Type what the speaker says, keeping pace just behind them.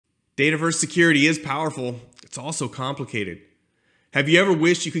Dataverse security is powerful. It's also complicated. Have you ever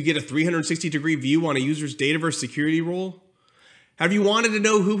wished you could get a 360-degree view on a user's Dataverse security role? Have you wanted to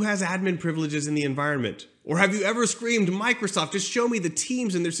know who has admin privileges in the environment? Or have you ever screamed, Microsoft, just show me the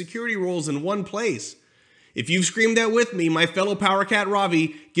teams and their security roles in one place? If you've screamed that with me, my fellow PowerCat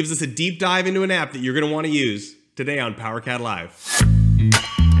Ravi gives us a deep dive into an app that you're going to want to use today on PowerCat Live.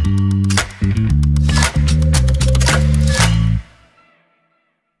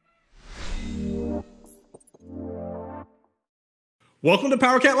 Welcome to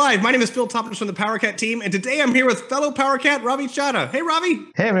PowerCat Live. My name is Phil Toppers from the PowerCat team, and today I'm here with fellow PowerCat Ravi Chada. Hey, Ravi.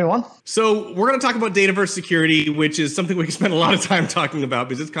 Hey, everyone. So we're going to talk about Dataverse security, which is something we can spend a lot of time talking about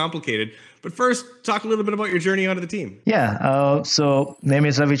because it's complicated. But first, talk a little bit about your journey onto the team. Yeah. So name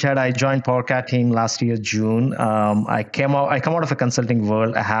is Ravi Chada. I joined PowerCat team last year, June. I come out of a consulting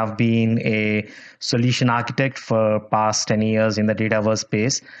world. I have been a solution architect for past 10 years in the Dataverse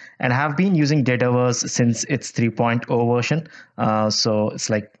space, and have been using Dataverse since its 3.0 version. So it's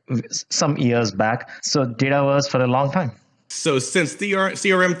like some years back. So Dataverse for a long time. So since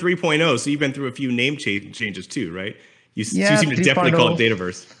CRM 3.0, so you've been through a few name changes too, right? You seem to definitely call it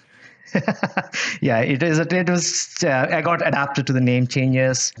Dataverse. Yeah, it is. It was. I got adapted to the name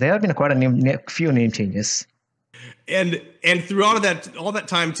changes. There have been quite a few name changes. And throughout all that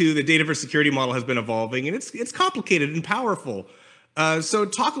time too, the Dataverse security model has been evolving, and it's complicated and powerful. So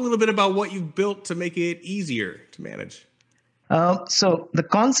talk a little bit about what you've built to make it easier to manage. So the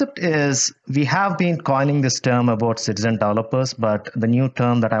concept is we have been coining this term about citizen developers, but the new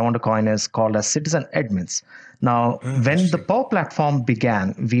term that I want to coin is called as citizen admins. Now, when the Power Platform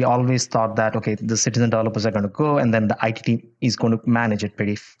began, we always thought that, okay, the citizen developers are going to go and then the IT team is going to manage it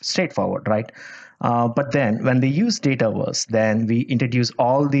pretty straightforward, right? But then when they use Dataverse, then we introduce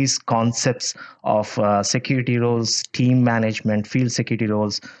all these concepts of security roles, team management, field security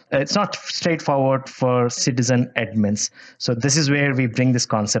roles. It's not straightforward for citizen admins. So this is where we bring this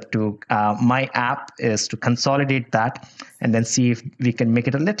concept to. My app is to consolidate that and then see if we can make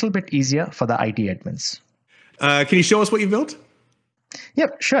it a little bit easier for the IT admins. Can you show us what you built?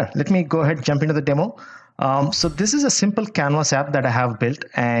 Yep, sure. Let me go ahead and jump into the demo. So this is a simple Canvas app that I have built,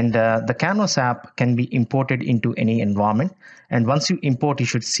 and the Canvas app can be imported into any environment. And once you import, you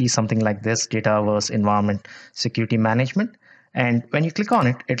should see something like this, Dataverse Environment Security Management. And when you click on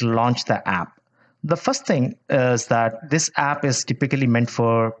it, it'll launch the app. The first thing is that this app is typically meant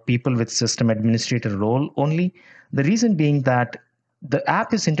for people with system administrator role only. The reason being that the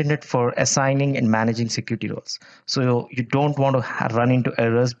app is intended for assigning and managing security roles. So you don't want to run into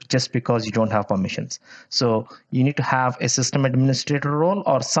errors just because you don't have permissions. So you need to have a system administrator role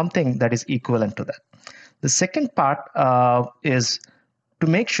or something that is equivalent to that. The second part is to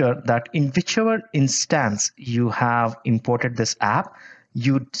make sure that in whichever instance you have imported this app,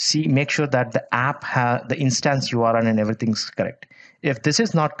 you make sure that the app the instance URL and everything's correct. If this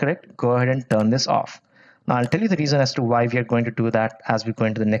is not correct, go ahead and turn this off. Now, I'll tell you the reason as to why we are going to do that as we go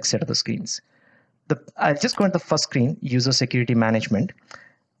into the next set of the screens. I'll just go into the first screen, User Security Management.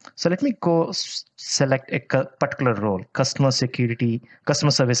 So let me go select a particular role, Customer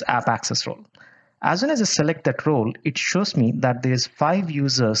Service App Access role. As soon as I select that role, it shows me that there's 5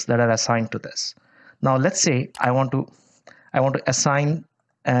 users that are assigned to this. Now, let's say I want to assign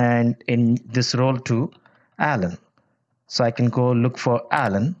in this role to Alan. So I can go look for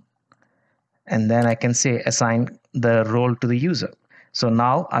Alan. And then I can say assign the role to the user. So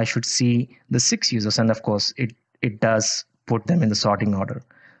now I should see the 6 users. And of course, it does put them in the sorting order.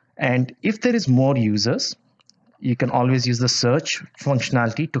 And if there is more users, you can always use the search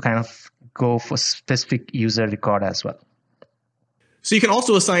functionality to kind of go for specific user record as well. So you can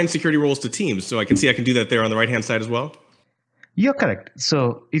also assign security roles to teams. So I can do that there on the right-hand side as well. You're correct.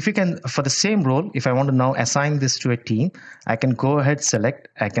 So if you can, for the same role, if I want to now assign this to a team, I can go ahead,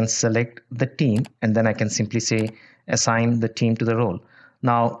 I can select the team, and then I can simply say, assign the team to the role.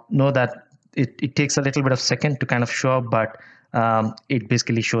 Now, know that it takes a little bit of second to kind of show up, but it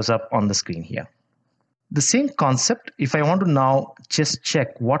basically shows up on the screen here. The same concept, if I want to now just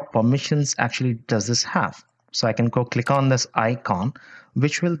check what permissions actually does this have. So I can go click on this icon,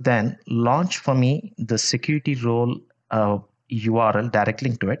 which will then launch for me the security role URL, direct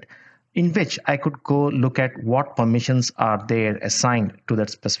link to it, in which I could go look at what permissions are there assigned to that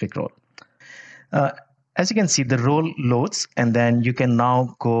specific role. As you can see, the role loads, and then you can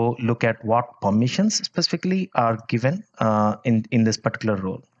now go look at what permissions specifically are given in this particular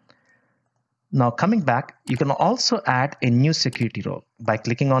role. Now coming back, you can also add a new security role. By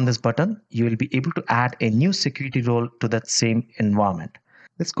clicking on this button, you will be able to add a new security role to that same environment.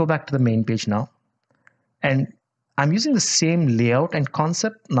 Let's go back to the main page now. And I'm using the same layout and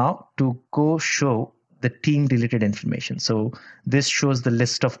concept now to go show the team related information. So this shows the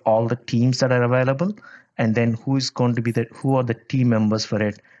list of all the teams that are available, and then who are the team members for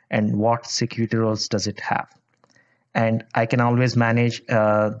it, and what security roles does it have. And I can always manage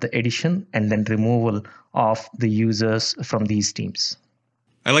the addition and then removal of the users from these teams.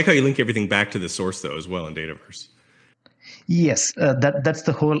 I like how you link everything back to the source though as well in Dataverse. Yes, that's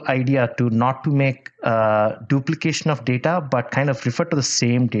the whole idea, to not to make duplication of data, but kind of refer to the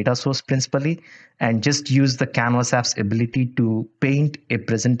same data source principally, and just use the Canvas app's ability to paint a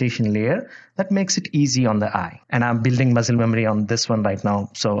presentation layer that makes it easy on the eye. And I'm building muscle memory on this one right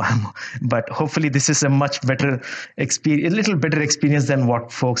now. But hopefully this is a much better experience, a little better experience than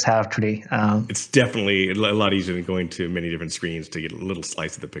what folks have today. It's definitely a lot easier than going to many different screens to get a little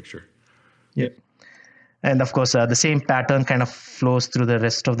slice of the picture. Yeah. And of course, the same pattern kind of flows through the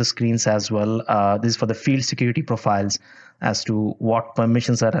rest of the screens as well. This is for the field security profiles as to what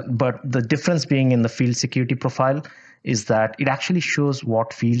permissions are. But the difference being in the field security profile is that it actually shows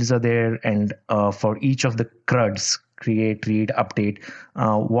what fields are there, and for each of the CRUDs, create, read, update,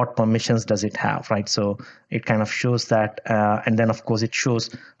 what permissions does it have, right? So it kind of shows that. And then, of course, it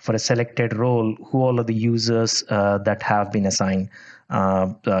shows for a selected role who all of the users that have been assigned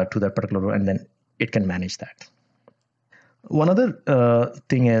to that particular role, and then it can manage that. One other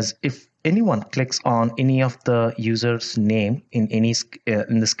thing is, if anyone clicks on any of the user's name in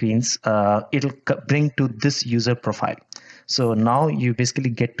the screens, it'll bring to this user profile. So now you basically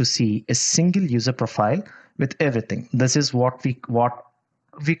get to see a single user profile with everything. This is what we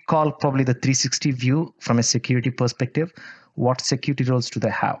call probably the 360 view from a security perspective. What security roles do they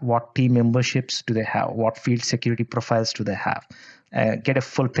have? What team memberships do they have? What field security profiles do they have? Get a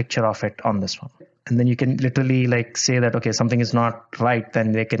full picture of it on this one. And then you can literally say that, okay, something is not right,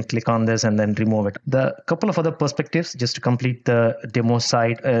 then they can click on this and then remove it. The couple of other perspectives, just to complete the demo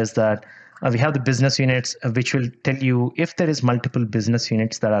side, is that we have the business units, which will tell you if there is multiple business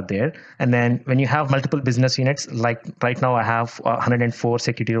units that are there. And then when you have multiple business units, like right now I have 104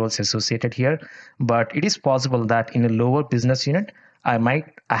 security roles associated here, but it is possible that in a lower business unit, I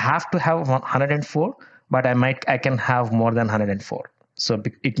have to have 104, but I can have more than 104. So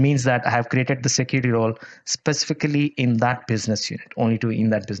it means that I have created the security role specifically in that business unit, only in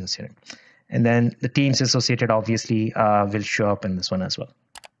that business unit. And then the teams associated obviously will show up in this one as well.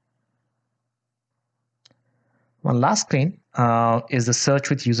 One last screen is the search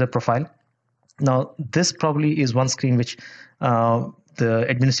with user profile. Now, this probably is one screen which the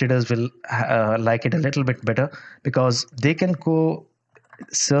administrators will like it a little bit better, because they can go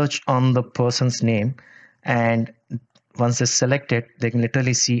search on the person's name, and once they select it, they can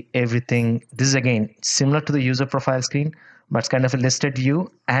literally see everything. This is again similar to the user profile screen, but it's kind of a listed view,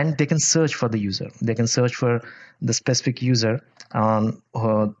 and they can search for the user. They can search for the specific user, and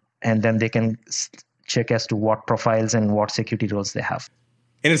then they can check as to what profiles and what security roles they have.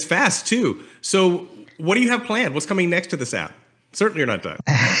 And it's fast too. So what do you have planned? What's coming next to this app? Certainly you're not done.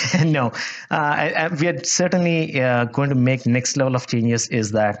 No, we are certainly going to make next level of changes.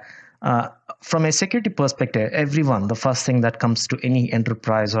 Is that from a security perspective, the first thing that comes to any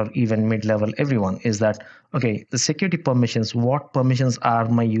enterprise or even mid-level, everyone is that, okay, the security permissions, what permissions are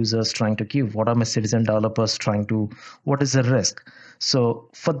my users trying to give? What are my citizen developers trying to, what is the risk? So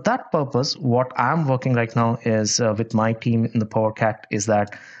for that purpose, what I'm working right now is with my team in the PowerCat is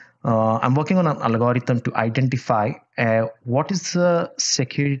that I'm working on an algorithm to identify what is the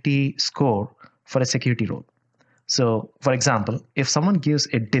security score for a security role. So, for example, if someone gives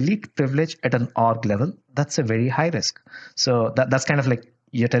a delete privilege at an org level, that's a very high risk. So that's kind of like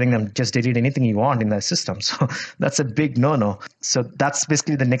you're telling them just delete anything you want in their system. So that's a big no-no. So that's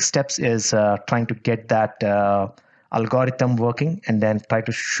basically the next steps is trying to get that algorithm working, and then try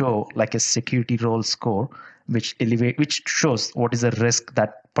to show like a security role score, which shows what is the risk,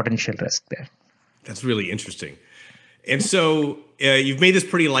 that potential risk there. That's really interesting. And so you've made this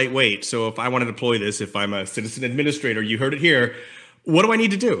pretty lightweight. So if I want to deploy this, if I'm a citizen administrator, you heard it here, what do I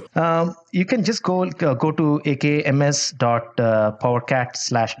need to do? You can just go to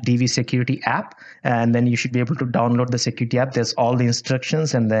akms.powercat/DV Security App, and then you should be able to download the security app. There's all the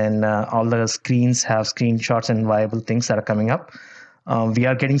instructions, and then all the screens have screenshots and viable things that are coming up. We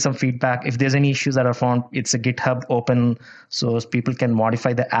are getting some feedback. If there's any issues that are found, it's a GitHub open, so people can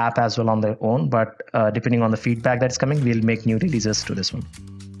modify the app as well on their own. But depending on the feedback that's coming, we'll make new releases to this one.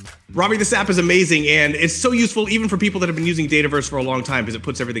 Ravi, this app is amazing, and it's so useful even for people that have been using Dataverse for a long time because it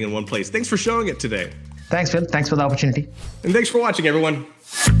puts everything in one place. Thanks for showing it today. Thanks, Phil. Thanks for the opportunity. And thanks for watching, everyone.